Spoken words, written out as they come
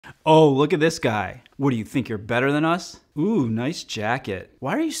Oh, look at this guy. What do you think, you're better than us? Ooh, nice jacket.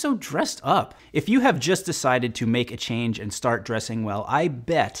 Why are you so dressed up? If you have just decided to make a change and start dressing well, I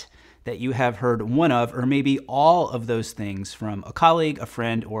bet that you have heard one of, or maybe all of those things from a colleague, a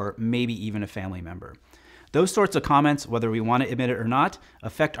friend, or maybe even a family member. Those sorts of comments, whether we want to admit it or not,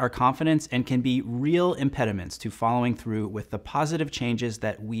 affect our confidence and can be real impediments to following through with the positive changes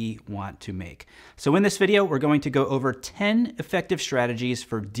that we want to make. So in this video, we're going to go over 10 effective strategies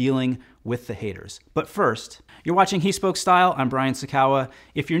for dealing with the haters. But first, you're watching He Spoke Style. I'm Brian Sakawa.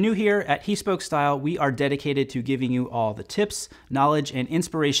 If you're new here at He Spoke Style, we are dedicated to giving you all the tips, knowledge, and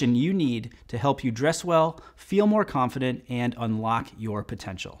inspiration you need to help you dress well, feel more confident, and unlock your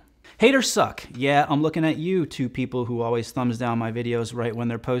potential. Haters suck. Yeah, I'm looking at you, two people who always thumbs down my videos right when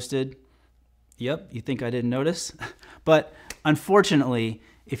they're posted. Yep, you think I didn't notice? But unfortunately,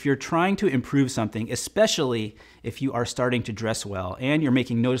 if you're trying to improve something, especially if you are starting to dress well and you're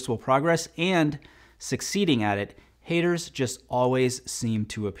making noticeable progress and succeeding at it, haters just always seem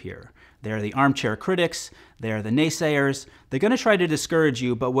to appear. They're the armchair critics, they're the naysayers. They're gonna try to discourage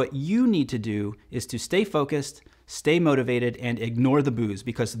you, but what you need to do is to stay focused, stay motivated, and ignore the boos,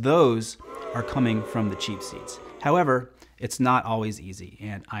 because those are coming from the cheap seats. However, it's not always easy,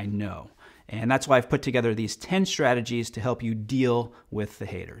 and I know. And that's why I've put together these 10 strategies to help you deal with the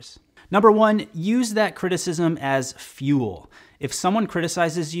haters. Number one, use that criticism as fuel. If someone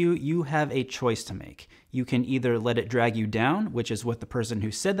criticizes you, you have a choice to make. You can either let it drag you down, which is what the person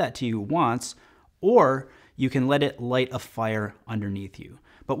who said that to you wants, or you can let it light a fire underneath you.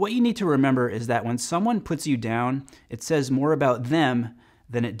 But what you need to remember is that when someone puts you down, it says more about them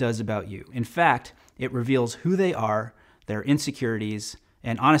than it does about you. In fact, it reveals who they are, their insecurities,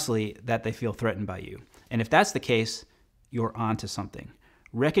 and honestly, that they feel threatened by you. And if that's the case, you're onto something.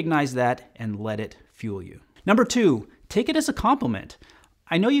 Recognize that and let it fuel you. Number two, take it as a compliment.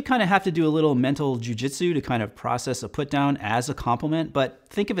 I know you kind of have to do a little mental jujitsu to kind of process a put down as a compliment, but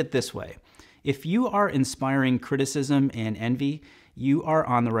think of it this way. If you are inspiring criticism and envy, you are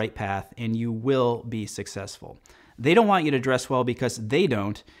on the right path and you will be successful. They don't want you to dress well because they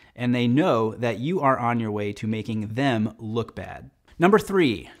don't, and they know that you are on your way to making them look bad. Number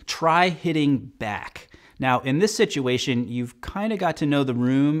three, try hitting back. Now, in this situation, you've kind of got to know the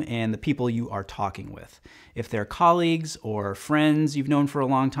room and the people you are talking with. If they're colleagues or friends you've known for a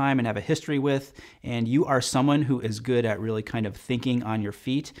long time and have a history with, and you are someone who is good at really kind of thinking on your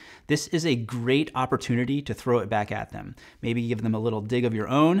feet, this is a great opportunity to throw it back at them. Maybe give them a little dig of your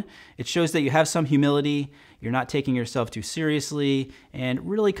own. It shows that you have some humility, you're not taking yourself too seriously, and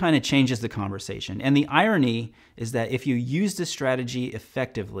really kind of changes the conversation. And the irony is that if you use this strategy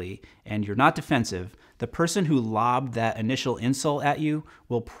effectively and you're not defensive, the person who lobbed that initial insult at you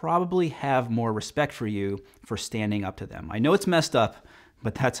will probably have more respect for you for standing up to them. I know it's messed up,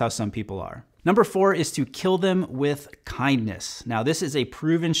 but that's how some people are. Number four is to kill them with kindness. Now, this is a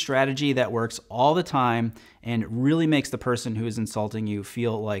proven strategy that works all the time and really makes the person who is insulting you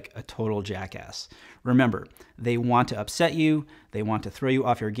feel like a total jackass. Remember, they want to upset you, they want to throw you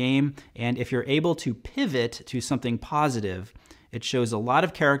off your game, and if you're able to pivot to something positive, it shows a lot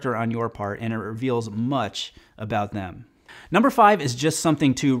of character on your part and it reveals much about them. Number five is just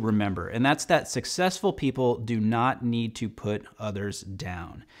something to remember, and that's that successful people do not need to put others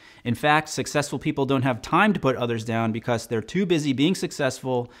down. In fact, successful people don't have time to put others down because they're too busy being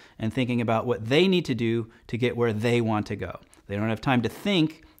successful and thinking about what they need to do to get where they want to go. They don't have time to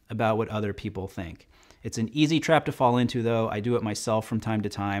think about what other people think. It's an easy trap to fall into, though. I do it myself from time to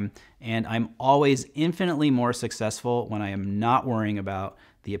time, and I'm always infinitely more successful when I am not worrying about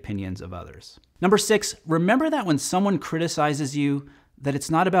the opinions of others. Number six, remember that when someone criticizes you, that it's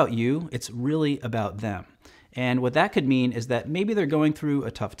not about you, it's really about them. And what that could mean is that maybe they're going through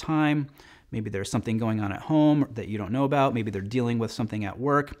a tough time, maybe there's something going on at home that you don't know about, maybe they're dealing with something at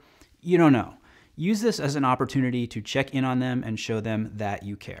work, you don't know. Use this as an opportunity to check in on them and show them that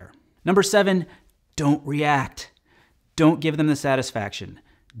you care. Number seven, don't react. Don't give them the satisfaction.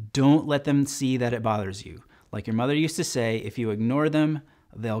 Don't let them see that it bothers you. Like your mother used to say, if you ignore them,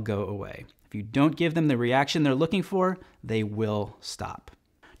 they'll go away. If you don't give them the reaction they're looking for, they will stop.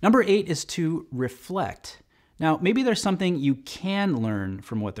 Number eight is to reflect. Now, maybe there's something you can learn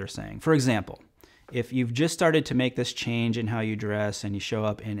from what they're saying. For example, if you've just started to make this change in how you dress and you show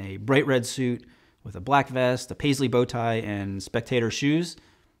up in a bright red suit with a black vest, a paisley bow tie, and spectator shoes,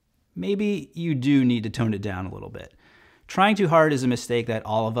 maybe you do need to tone it down a little bit. Trying too hard is a mistake that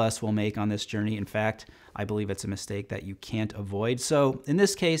all of us will make on this journey. In fact, I believe it's a mistake that you can't avoid. So in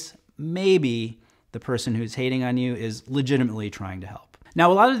this case, maybe the person who's hating on you is legitimately trying to help. Now,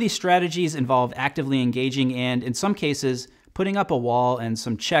 a lot of these strategies involve actively engaging and, in some cases, putting up a wall and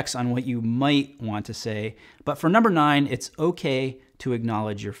some checks on what you might want to say. But for number 9, it's okay to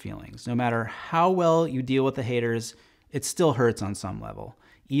acknowledge your feelings. No matter how well you deal with the haters, it still hurts on some level,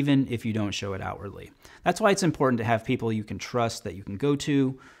 even if you don't show it outwardly. That's why it's important to have people you can trust, that you can go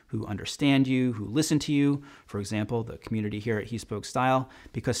to, who understand you, who listen to you. For example, the community here at He Spoke Style,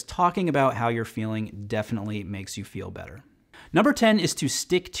 because talking about how you're feeling definitely makes you feel better. Number 10 is to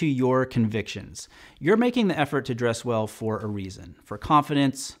stick to your convictions. You're making the effort to dress well for a reason, for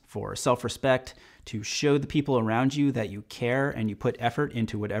confidence, for self-respect, to show the people around you that you care and you put effort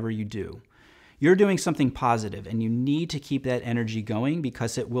into whatever you do. You're doing something positive, and you need to keep that energy going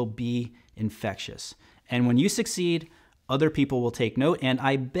because it will be infectious. And when you succeed, other people will take note, and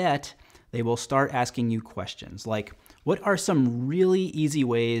I bet they will start asking you questions like, what are some really easy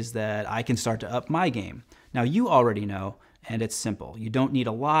ways that I can start to up my game? Now, you already know, and it's simple. You don't need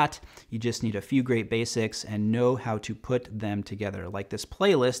a lot. You just need a few great basics and know how to put them together, like this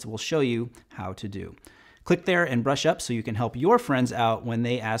playlist will show you how to do. Click there and brush up so you can help your friends out when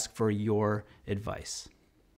they ask for your advice.